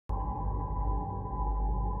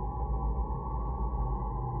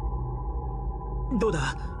どう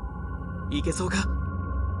だ、いけそうか？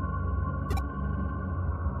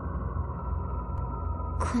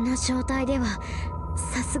この状態では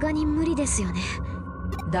さすがに無理ですよね。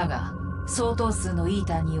だが相当数のイー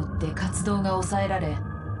ターによって活動が抑えられ、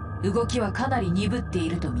動きはかなり鈍ってい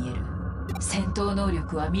ると見える。戦闘能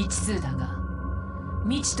力は未知数だが、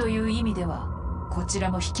未知という意味ではこち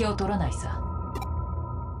らも引けを取らないさ。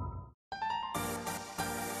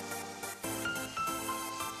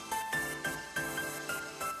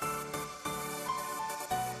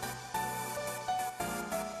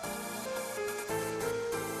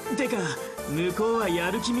てか向こうは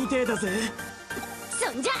やる気みてえだぜ。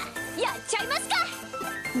そんじゃやっちゃいますか。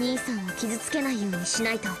兄さんを傷つけないようにし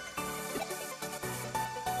ないと。負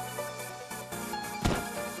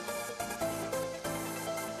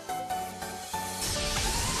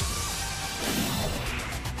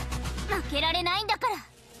けられないんだか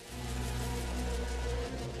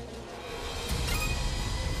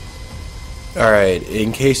ら。Alright,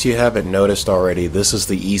 in case you haven't noticed already, this is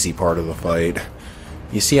the easy part of the fight.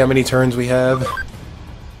 You see how many turns we have?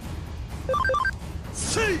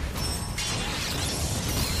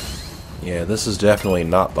 Yeah, this is definitely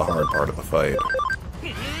not the hard part of the fight.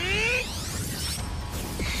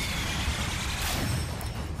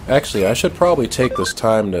 Actually, I should probably take this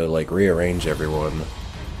time to, like, rearrange everyone.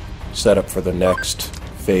 Set up for the next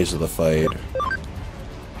phase of the fight.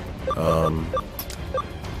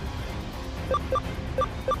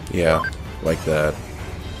 Yeah, like that.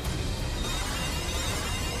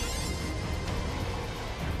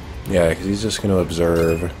 Yeah, because he's just going to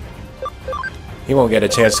observe. He won't get a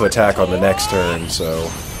chance to attack on the next turn, so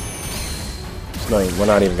we're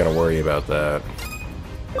not even going to worry about that.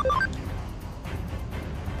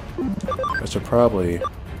 I should probably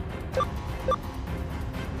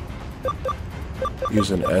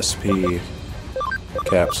use an SP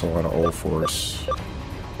capsule on Old Force.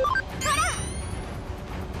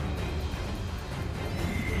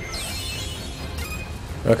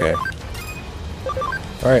 Okay.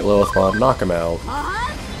 Alright, Lilith Bomb, knock him out.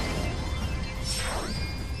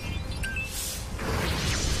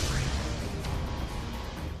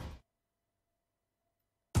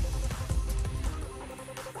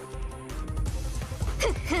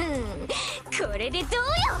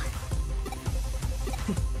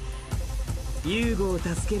 Yuugo を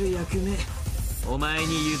助ける役目、お前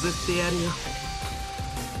に譲ってやるよ。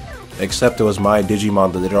 Except it was my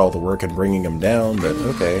Digimon that did all the work in bringing him down, but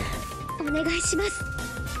okay. お願いします。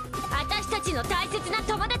私たちの大切な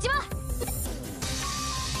友達は。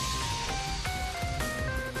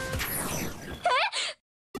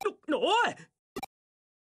おい！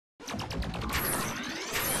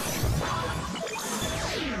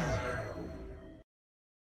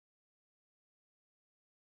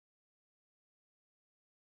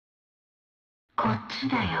 こっち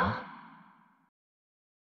だよ。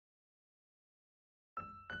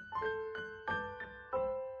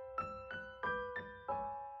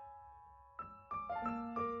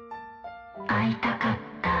会いたかっ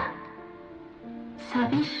た。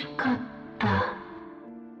寂しかった。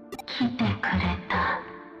来てくれた。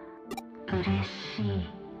嬉しい。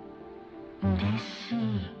嬉しい。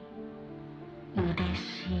嬉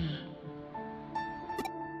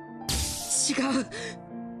しい。違う。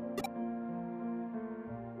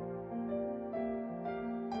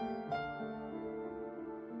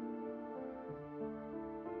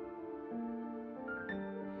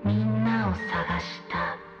みんなを探し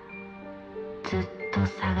た。ずっと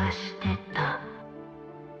探してた。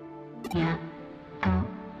やっと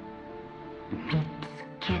見つ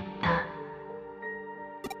けた。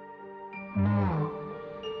もう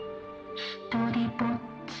一人ぼっ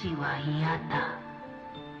ちは嫌だ。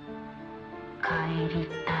帰り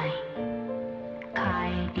たい。帰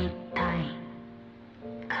りたい。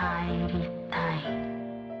帰りたい。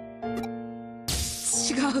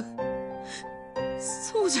違う。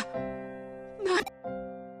そうじゃない。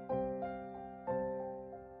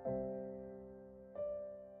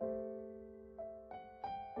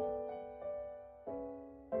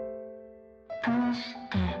どうし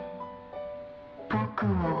て僕を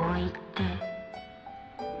置いて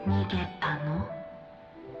逃げたの？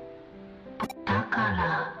だか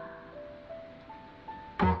ら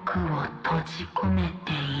僕を閉じ込め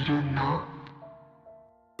ているの？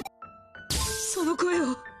その声を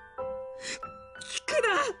聞くな。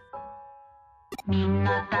みん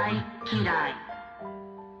な大嫌い。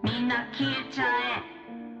みんな消えちゃえ。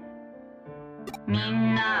み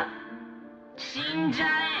んな死んじゃえ。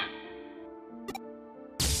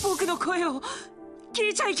僕の声を聞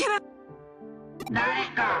いちゃいけない。誰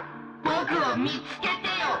か僕を見つけて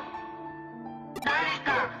よ。誰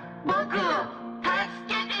か僕を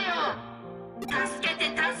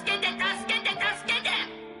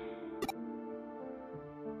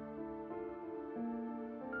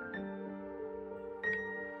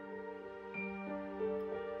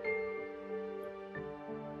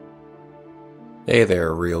Hey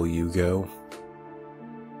there, real Yuugo.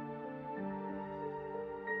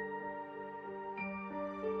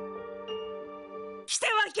 来て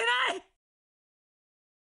はいけない。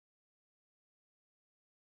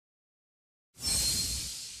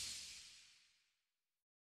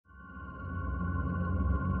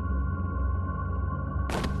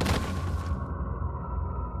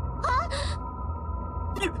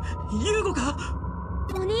ユーゴか。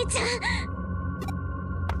お兄ちゃん。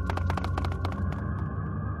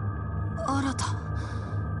新た、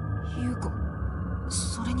ユーゴ、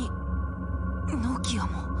それにノキア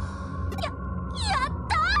も。やっ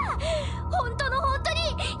たー。本当の本当にユ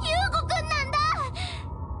ーゴくんなん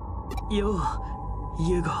だ。よう、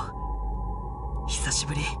ユーゴ、久し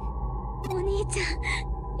ぶり。お兄ちゃ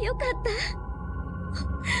ん、よかった。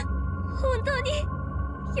本当に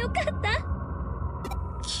よかった。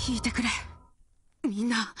聞いてくれ、みん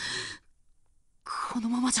な。この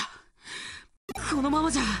ままじゃ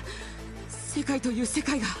世界という世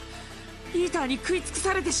界がイーターに食い尽く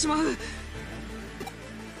されてしまう。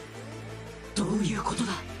どういうこと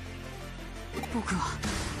だ。僕は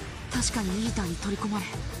確かにイーターに取り込まれ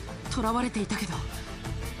囚われていたけど、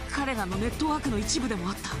彼らのネットワークの一部でも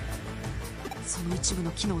あった。その一部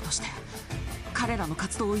の機能として彼らの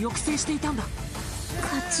活動を抑制していたんだ。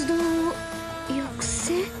活動を抑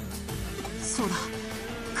制？そうだ、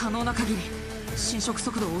可能な限り侵食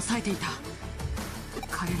速度を抑えていた。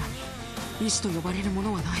彼らに意志と呼ばれるも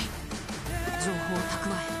のはない。情報を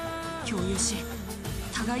蓄え共有し、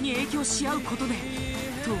互いに影響し合うことで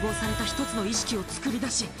統合された一つの意識を作り出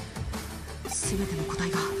し、全ての個体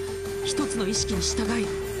が一つの意識に従い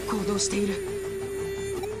行動している。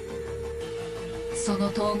その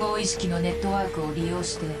統合意識のネットワークを利用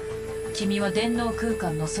して、君は電脳空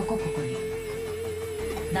間のそこここに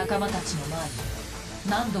仲間たちの前に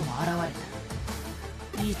何度も現れ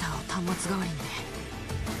た。イーターを端末代わりにね。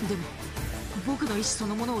でも僕の意志そ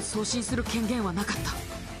のものを送信する権限はなかった。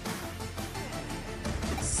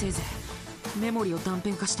せいぜいメモリを断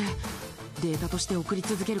片化してデータとして送り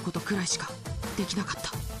続けることくらいしかできなかっ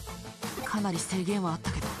た。かなり制限はあっ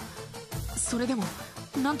たけど、それでも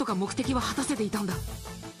なんとか目的は果たせていたんだ。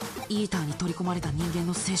イーターに取り込まれた人間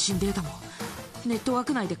の精神データもネットワー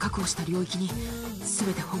ク内で確保した領域に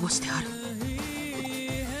全て保護してある。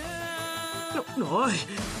おい、っ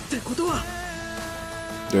てことは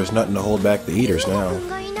There's nothing to hold back the eaters ユー now. ゴくん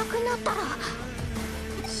がいなくなったら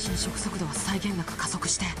侵食速度は際限なく加速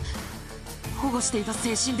して、保護していた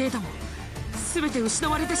精神データも全て失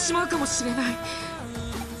われてしまうかもしれない。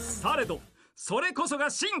されどそれこそが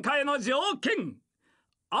進化への条件、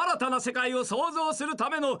新たな世界を創造するた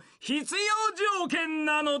めの必要条件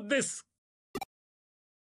なのです。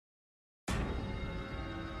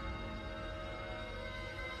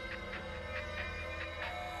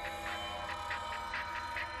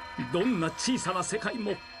どんな小さな世界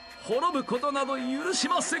も滅ぶことなど許し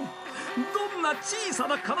ません。どんな小さ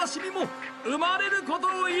な悲しみも生まれること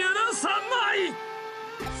を許さない。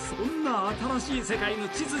そんな新しい世界の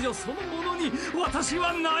秩序そのものに私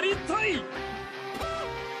はなりたい。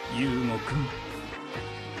ユーゴ君、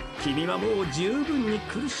君はもう十分に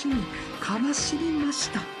苦しみ悲しみまし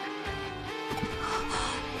た。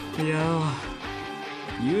いや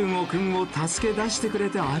ー、ユーゴ君を助け出してくれ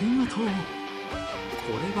てありがとう。こ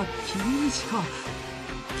れは君にしか、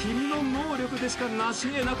君の能力でしか成し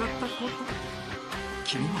得なかったこと。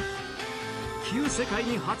君は旧世界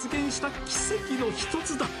に発現した奇跡の一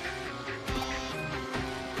つだ。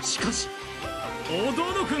しかし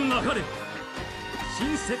驚くなかれ、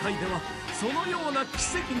新世界ではそのような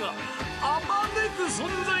奇跡があまねく存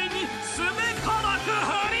在にすべからく降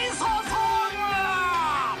り注ぐ。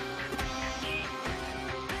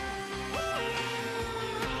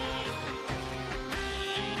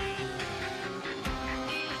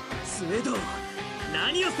スウェード、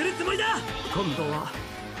何をするつもりだ。今度は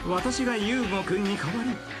私がユーゴ君に代わり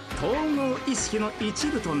統合意識の一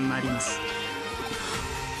部となります。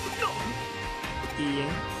いいえ、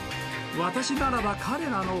私ならば彼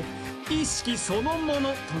らの意識そのものと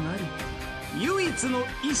なり、唯一の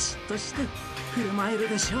意志として振る舞える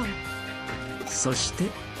でしょう。そして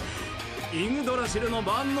イグドラシルの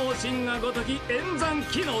万能神がごとき演算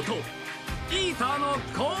機能とイーターの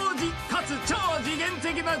高次かつ超次元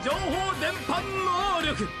的な情報伝播能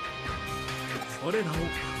力、それらを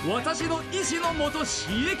私の意志のもと刺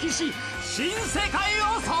激し、新世界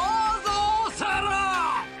を創造する。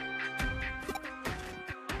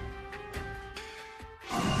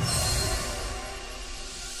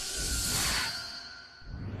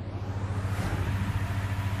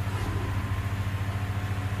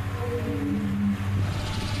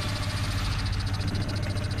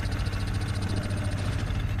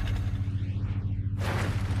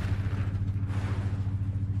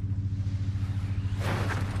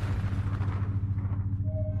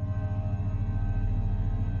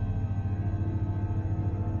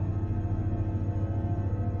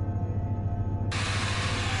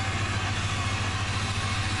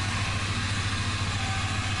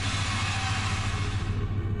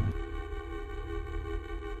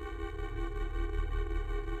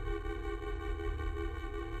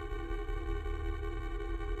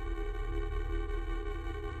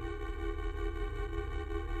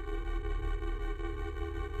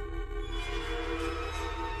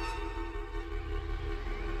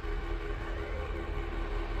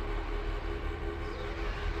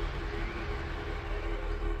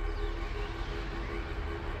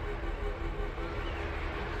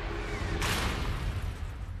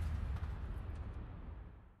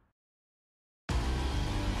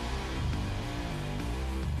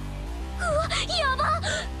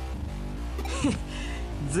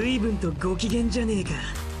随分とご機嫌じゃねえか。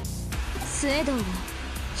スエドウを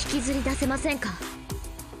引きずり出せませんか？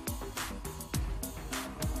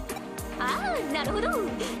ああ、なるほど。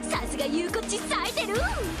さすがユウコっち冴えてる。冴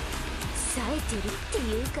えてるって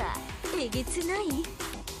いうか、えげつない。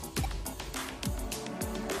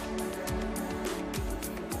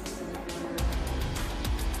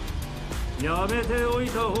やめておい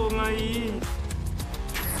た方がいい。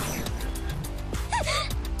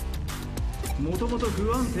もともと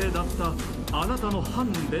不安定だったあなたの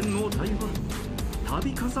反連能体は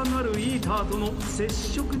度重なるイーターとの接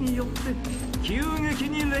触によって急激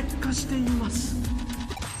に劣化しています。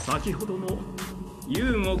先ほどの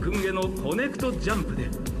ユーゴ君へのコネクトジャンプ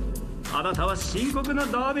であなたは深刻な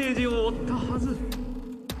ダメージを負ったはず。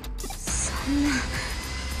そんな。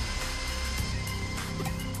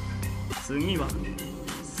次は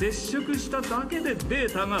接触しただけでデ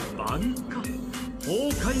ータが挽回崩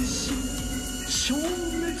壊し消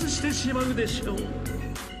滅してしまうでしょう。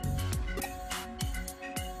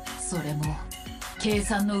それも計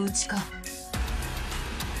算のうちか。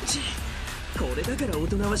これだから大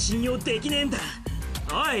人は信用できねえんだ。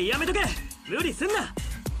おい、やめとけ。無理すんな。だよ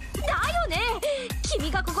ね。君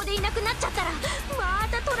がここでいなくなっちゃったらま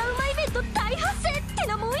たトラウマイベント大発生って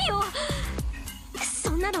なもんよ。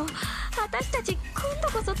そんなの私たち今度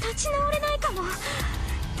こそ立ち直れないかも。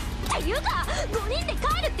っていうか5人で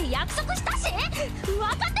帰るって約束したし、分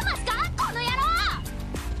かってますかこの野郎。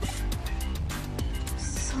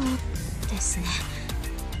そうですね、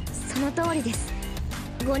その通りです。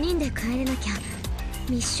5人で帰れなきゃ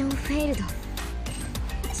ミッションフェイルド。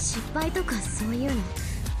失敗とかそういうの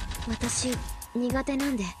私苦手な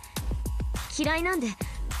んで、嫌いなんで、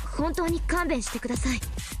本当に勘弁してください。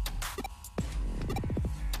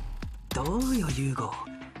どうよユーゴ、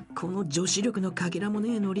この女子力のかけらも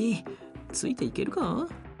ねえノリついていけるか。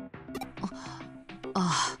あ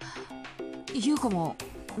あ、ユウコも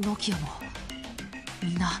ノキアも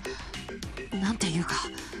みんななんていうか、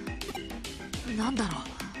なんだろ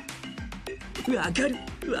う。わ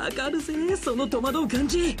かるぜ、その戸惑う感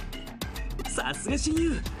じ。さすが親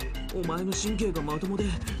友、お前の神経がまともで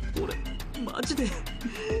俺マジで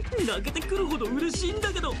泣けてくるほど嬉しいん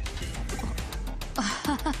だけど。こ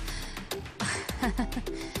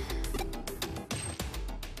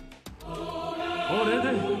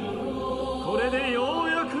れでよう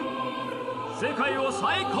やく世界を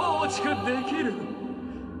再構築できる。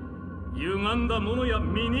歪んだものや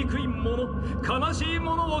醜いもの、悲しい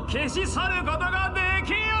ものを消し去ることがで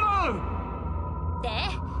きる。で、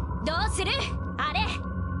どうするあれ。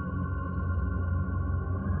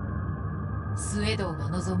スエドウが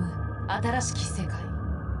望む新しき世界、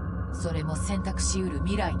それも選択しうる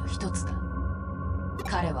未来の一つだ。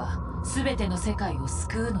彼は全ての世界を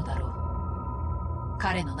救うのだろう。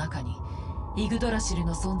彼の中にイグドラシル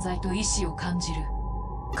の存在と意志を感じる。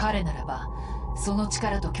彼ならばその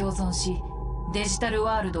力と共存し、デジタル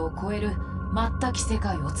ワールドを超える全き世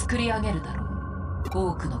界を作り上げるだろう。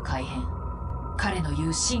多くの改変、彼の言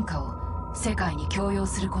う進化を世界に強要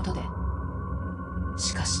することで。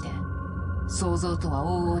しかして想像とは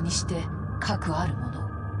往々にして核あるもの。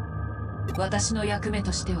私の役目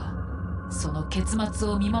としてはその結末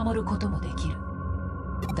を見守ることもできる。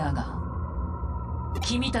だが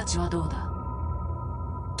君たちはどうだ。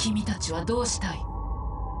君たちはどうしたい。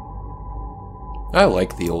I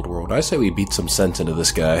like the old world. I say we beat some sense into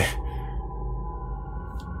this guy.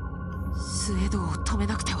 スエドウを止め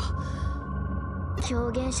なくては。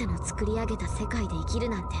狂言者の作り上げた世界で生きる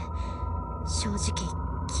なんて正直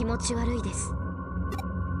気持ち悪いです。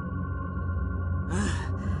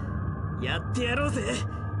やってやろうぜ。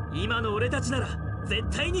今の俺たちなら絶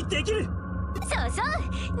対にできる。そうそ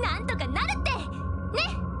う、なんとかなるってね、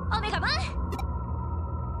オメガマ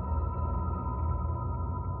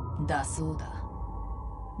ン。だそうだ。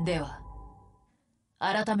では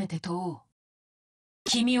改めて問おう。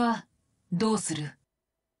君はどうする？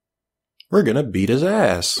 We're gonna beat his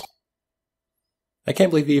ass. I can't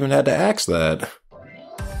believe he even had to ask that.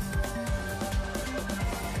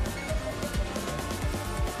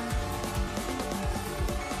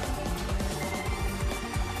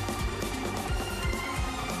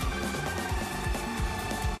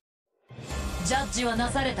ジャッジはな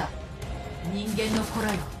された。人間の子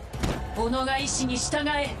らよ、己が意志に従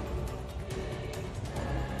え。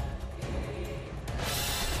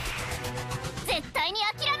絶対に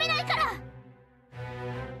諦めないから。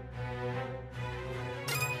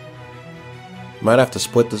Might have to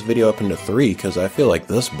split this video up into 3 because I feel like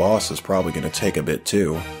this boss is probably going to take a bit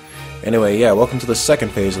too. Anyway, yeah, welcome to the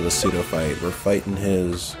second phase of the Suedou fight. We're fighting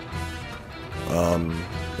his,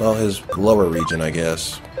 well, his lower region, I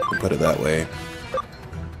guess. We'll put it that way.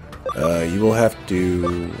 You will have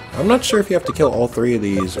to... I'm not sure if you have to kill all 3 of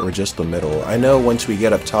these or just the middle. I know once we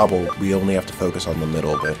get up top, we only have to focus on the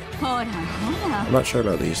middle, but... I'm not sure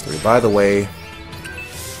about these 3. By the way,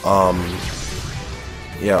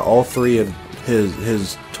 yeah, all 3 of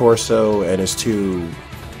his torso and his 2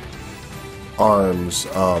 arms,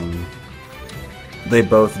 they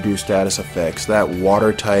both do status effects. That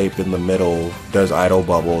water type in the middle does idle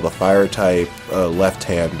bubble. The fire type left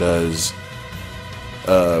hand does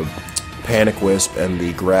panic wisp, and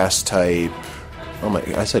the grass type, oh my,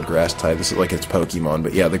 I said grass type, this is like it's Pokemon,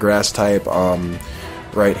 but yeah, the grass type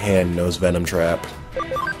right hand knows venom trap.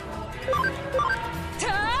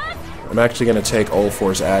 I'm actually going to take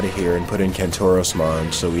Ulforce out of here and put in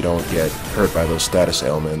Kentorosmon so we don't get hurt by those status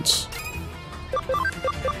ailments.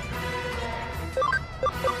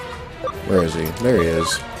 Where is he? There he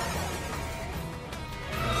is.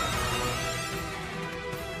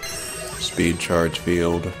 Speed charge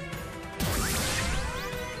field.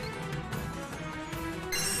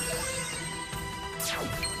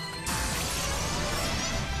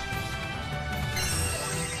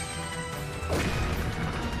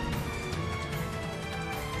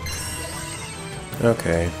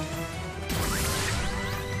 Okay.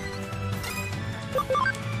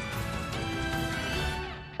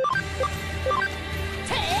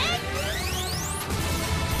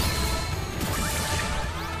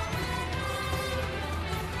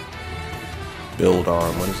 Build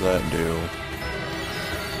arm, what does that do?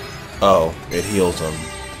 Oh, it heals him.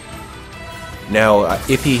 Now,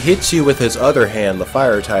 if he hits you with his other hand, the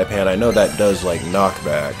fire type hand, I know that does like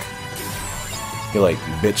knockback. He like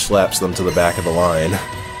bitch slaps them to the back of the line.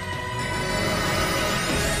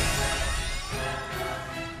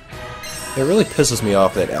 It really pisses me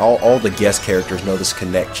off that all the guest characters know this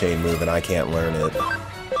connect chain move and I can't learn it.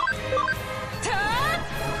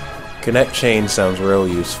 Connect chain sounds real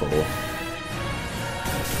useful.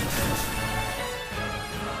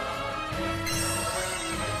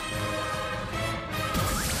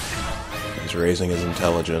 He's raising his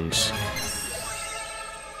intelligence.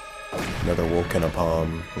 Another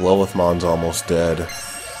Wolkenapalm. Lilithmon's almost dead.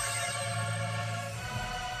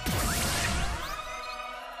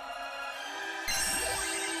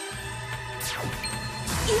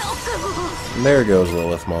 And there goes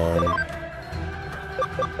Lilithmon.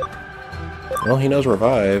 Well, he knows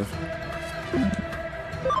revive.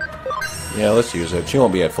 Yeah, let's use it. She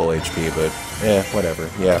won't be at full HP, but whatever.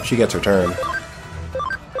 Yeah, she gets her turn.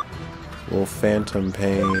 We'll Phantom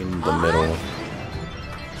Pain the middle.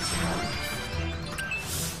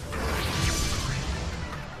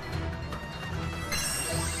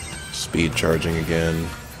 Speed charging again.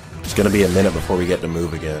 It's gonna be a minute before we get to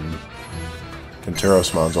move again.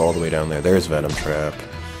 Kentorosmon's all the way down there. There's Venom Trap.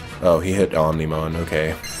 Oh, he hit Omnimon.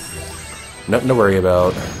 Okay. Nothing to worry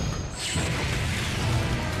about.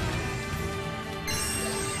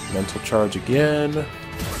 Mental charge again.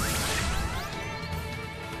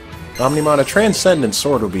 Omnimon, a Transcendent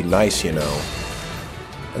Sword would be nice, you know.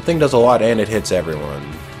 That thing does a lot and it hits everyone.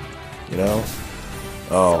 You know?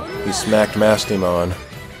 Oh, he smacked Mastimon.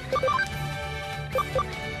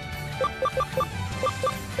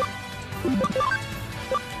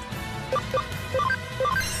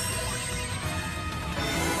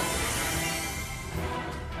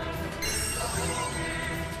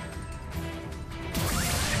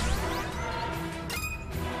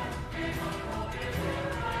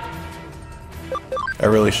 I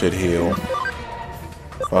really should heal.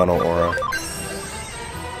 Final Aura.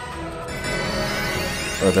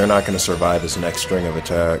 Or they're not going to survive this next string of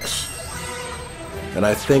attacks. And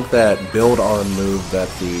I think that build arm move that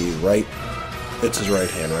the right... It's his right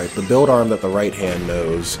hand, right? The build arm that the right hand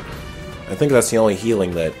knows, I think that's the only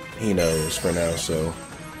healing that he knows for now, so...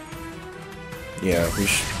 Yeah, we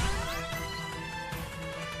should...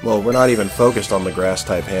 Well, we're not even focused on the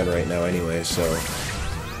grass-type hand right now anyway, so...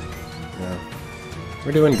 Yeah.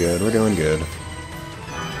 We're doing good, we're doing good.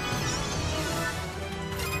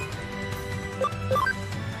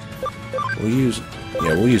 We'll use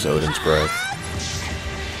Odin's Breath.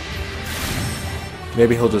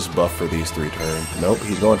 Maybe he'll just buff for these 3 turns. Nope,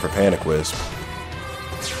 he's going for Panic Wisp.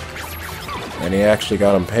 And he actually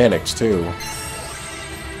got him panicked, too.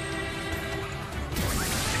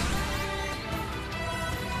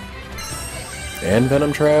 And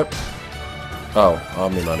Venom Trap? Oh,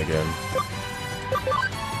 Omnimon again.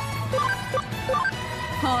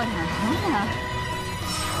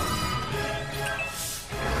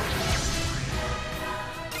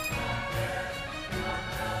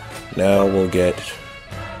 Now we'll get...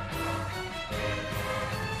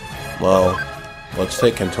 Well, let's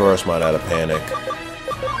take Kentorosmon out of panic.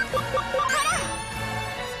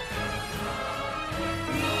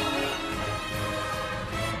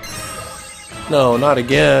 No, not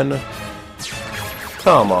again.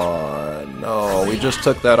 Come on. No, we just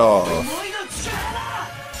took that off.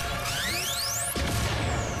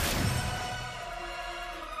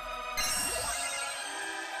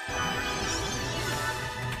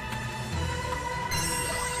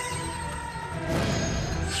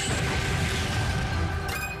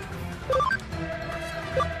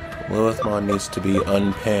 Lilithmon needs to be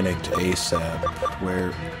unpanicked ASAP.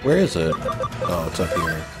 Where is it? Oh, it's up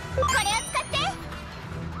here.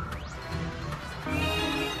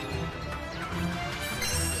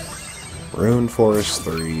 Rune Forest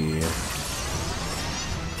 3.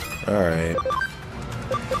 Alright.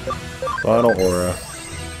 Final Aura.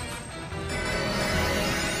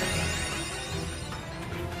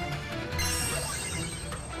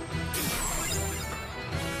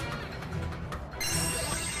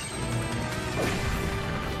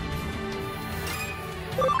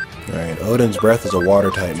 Alright, Odin's Breath is a water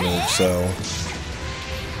type move, so...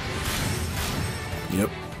 Yep,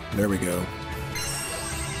 there we go.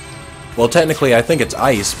 Well, technically, I think it's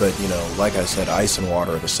ice, but, you know, like I said, ice and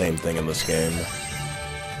water are the same thing in this game.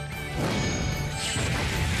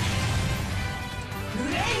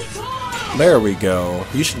 There we go.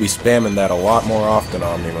 You should be spamming that a lot more often,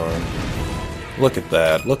 Omnimon. Look at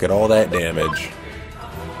that. Look at all that damage.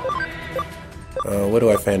 What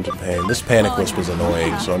do I Phantom Pain? This Panic Wisp is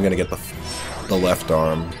annoying, so I'm gonna get the left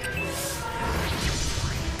arm.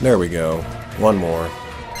 There we go. One more.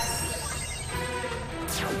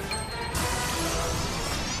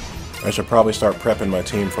 I should probably start prepping my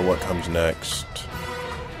team for what comes next.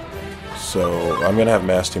 So, I'm gonna have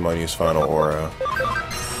Mastimon use Final Aura.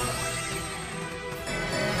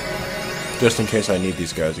 Just in case I need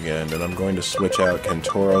these guys again, and I'm going to switch out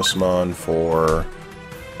Kentorosmon for...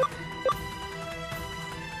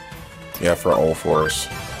 yeah, for Ulforce.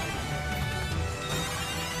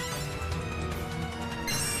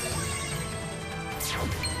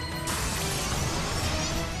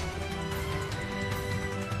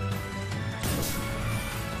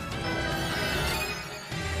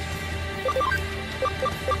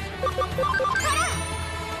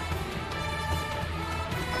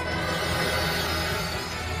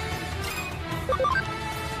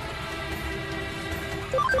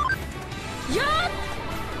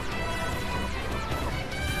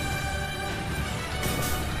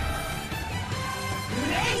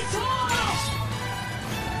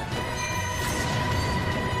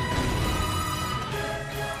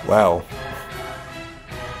 Wow.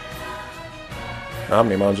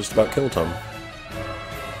 Omnimon just about killed him.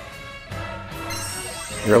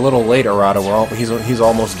 You're a little late, Arata. He's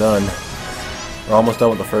almost done. We're almost done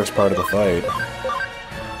with the first part of the fight.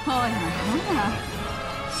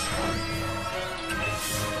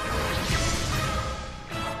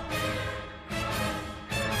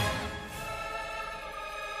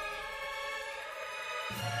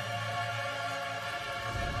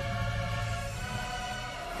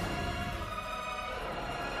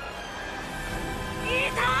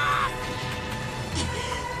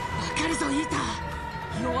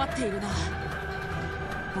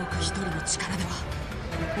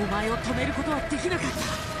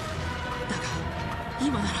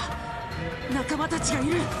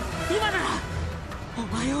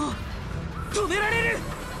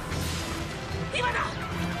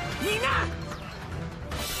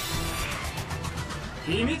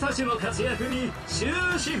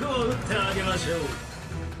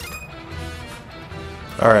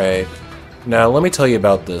 Alright, now let me tell you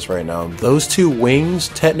about this right now. Those two wings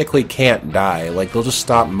technically can't die. Like, they'll just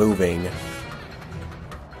stop moving,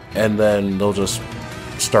 and then they'll just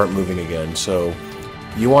start moving again. So,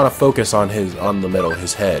 you want to focus on the middle,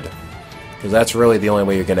 his head. Because that's really the only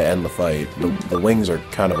way you're going to end the fight. The wings are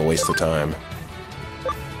kind of a waste of time.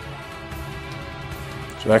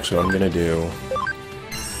 So actually what I'm going to do...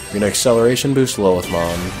 I'm going to Acceleration Boost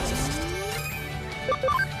Lilithmon.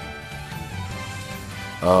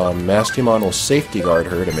 Mastimon will Safety Guard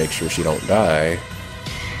her to make sure she don't die.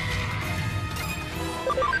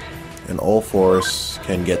 And Ulforce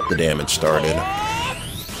can get the damage started.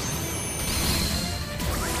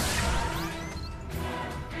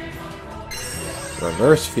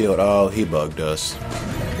 Reverse Field. Oh, he bugged us.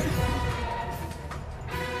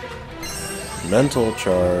 Mental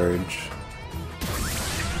Charge.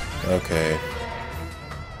 Okay.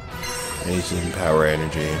 And he's using Power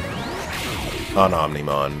Energy. On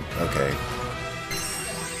Omnimon. Okay.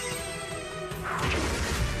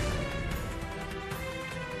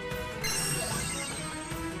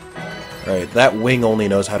 Alright, that wing only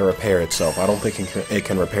knows how to repair itself. I don't think it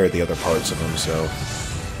can repair the other parts of him, so...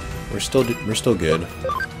 We're still good.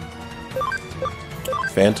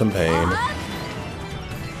 Phantom Pain.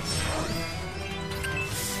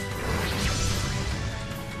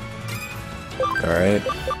 Alright.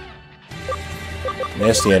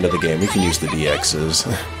 That's the end of the game. We can use the DXs.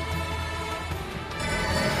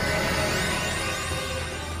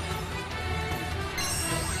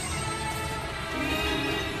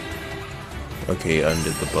 Okay,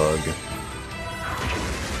 undid the bug.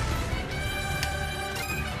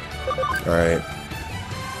 Alright.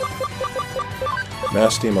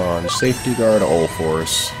 Mass Demon, Safety Guard, All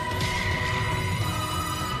Force.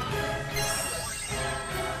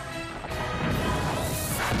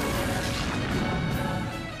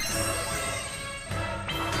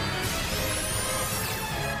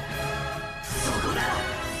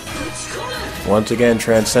 Once again,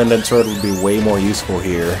 Transcendent Sword would be way more useful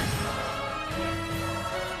here.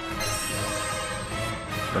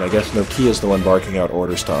 And I guess Nokia is the one barking out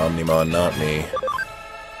orders to Omnimon, not me.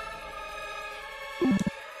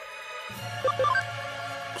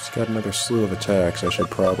 Just got another slew of attacks. I should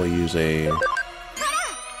probably use a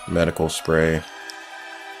medical spray.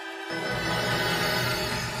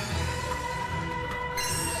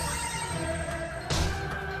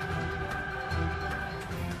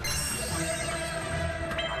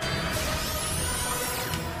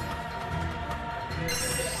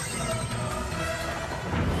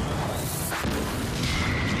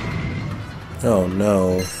 Oh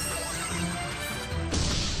no.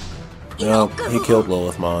 No, he killed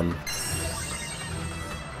Lilithmon.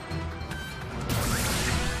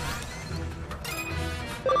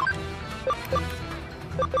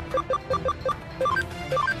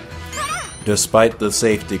 Despite the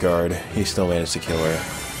safety guard, he still managed to kill her.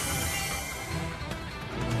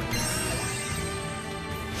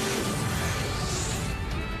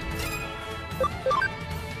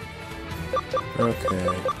 Okay.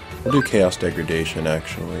 We'll do Chaos Degradation,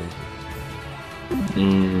 actually.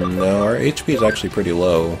 No, our HP is actually pretty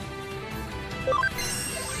low.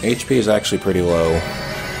 HP is actually pretty low.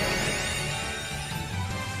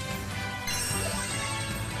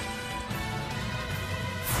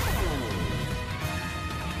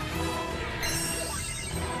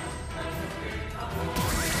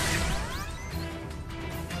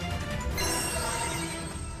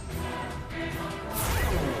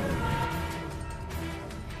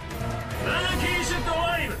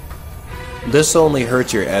 This only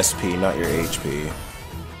hurts your SP, not your HP.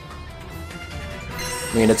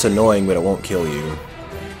 I mean, it's annoying, but it won't kill you.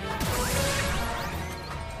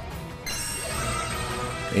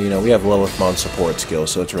 And, you know, we have Lilithmon support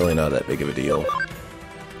skills, so it's really not that big of a deal.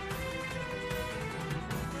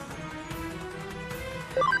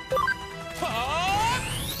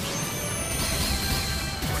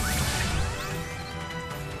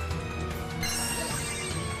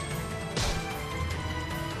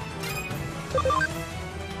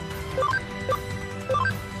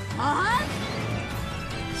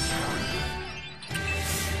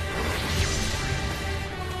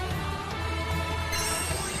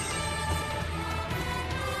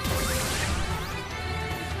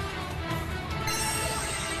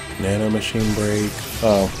 Nano Machine Break.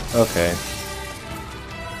 Oh, okay.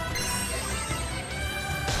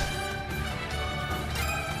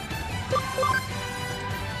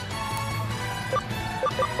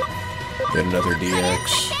 Get another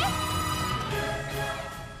DX.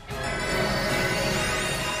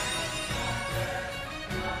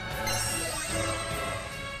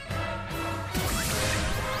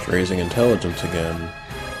 It's raising intelligence again.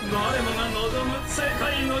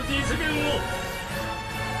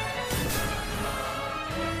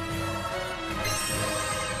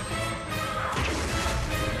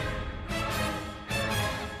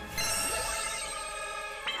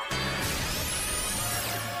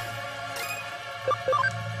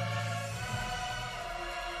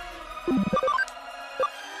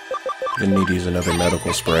 Didn't need to use another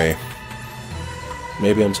medical spray.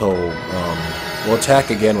 Maybe until, we'll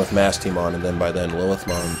attack again with Mastimon, and then by then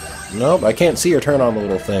Lilithmon. Nope, I can't see her turn on the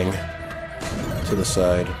little thing to the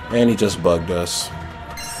side. And he just bugged us.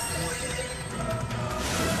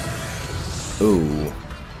 Ooh.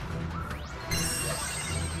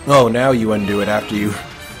 Oh, now you undo it after you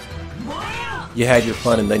had your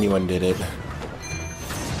fun and then you undid it.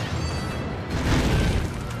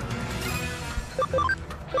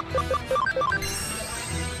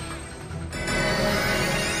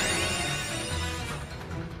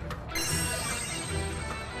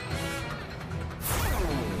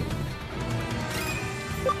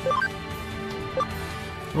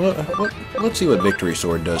 Let's see what Victory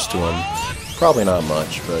Sword does to him. Probably not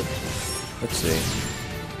much, but let's see.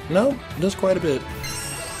 No, it does quite a bit.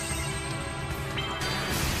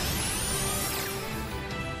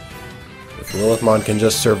 If Lilithmon can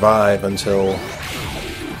just survive until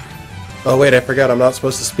Oh wait, I forgot I'm not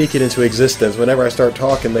supposed to speak it into existence. Whenever I start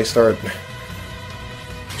talking, they start...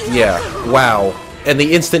 Yeah, wow. And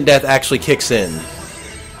the instant death actually kicks in.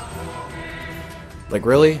 Like,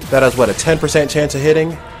 really? That has, what, a 10% chance of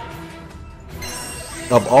hitting?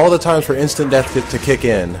 Of all the times for instant death to kick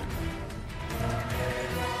in.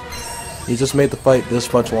 He just made the fight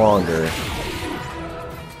this much longer.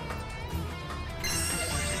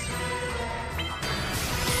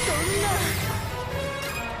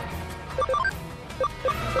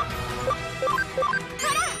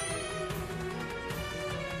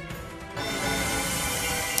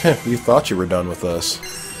 You thought you were done with us.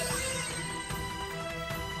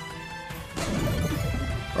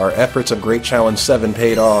 Our efforts of Great Challenge 7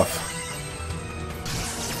 paid off.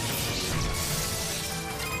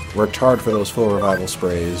 Worked hard for those full revival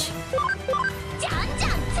sprays.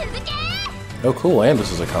 Oh cool, and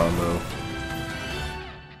this is a combo.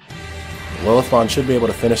 Lilithmon should be able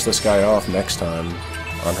to finish this guy off next time,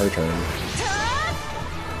 on her turn.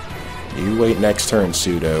 You wait next turn,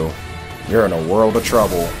 Suedou. You're in a world of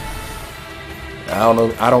trouble.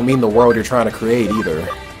 I don't mean the world you're trying to create either.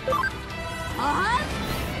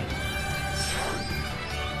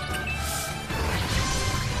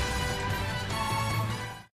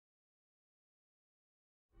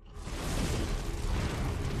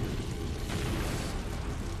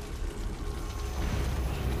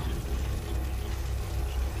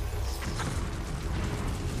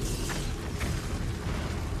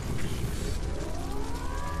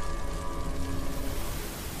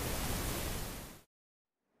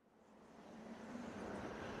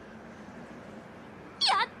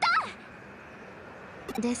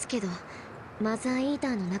ですけど、マザーイータ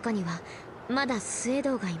ーの中にはまだスエ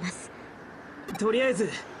ドウがいます。とりあえ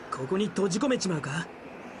ずここに閉じ込めちまうか。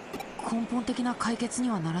根本的な解決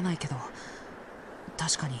にはならないけど、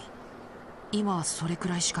確かに今はそれく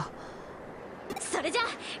らいしか。それじゃあ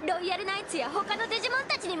ロイヤルナイツや他のデジモン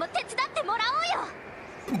たちにも手伝ってもら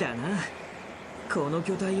おうよ。だな。この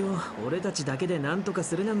巨体を俺たちだけで何とか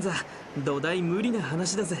するなんざ土台無理な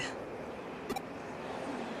話だぜ。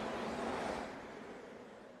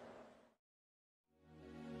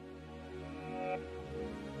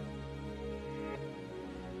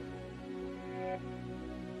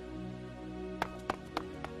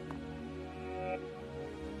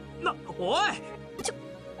おい！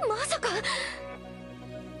まさか。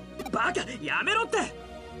バカ、やめろって。も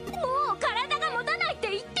う体が持たないっ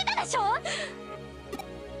て言ってたでしょ。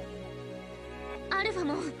アルファ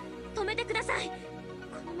も止めてください。こ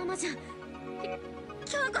のままじゃ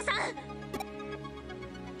京子さん。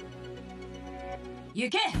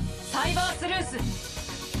行けサイバースルース、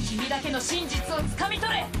君だけの真実をつかみ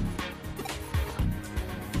取れ。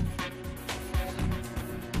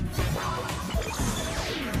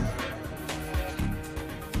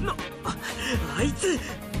あいつ。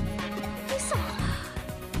嘘。な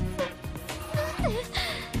んで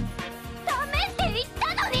ダメって言っ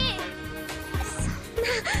たのに。そん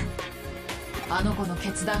な。あの子の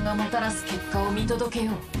決断がもたらす結果を見届け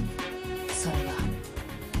よう。それが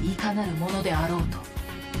いかなるものであろうと。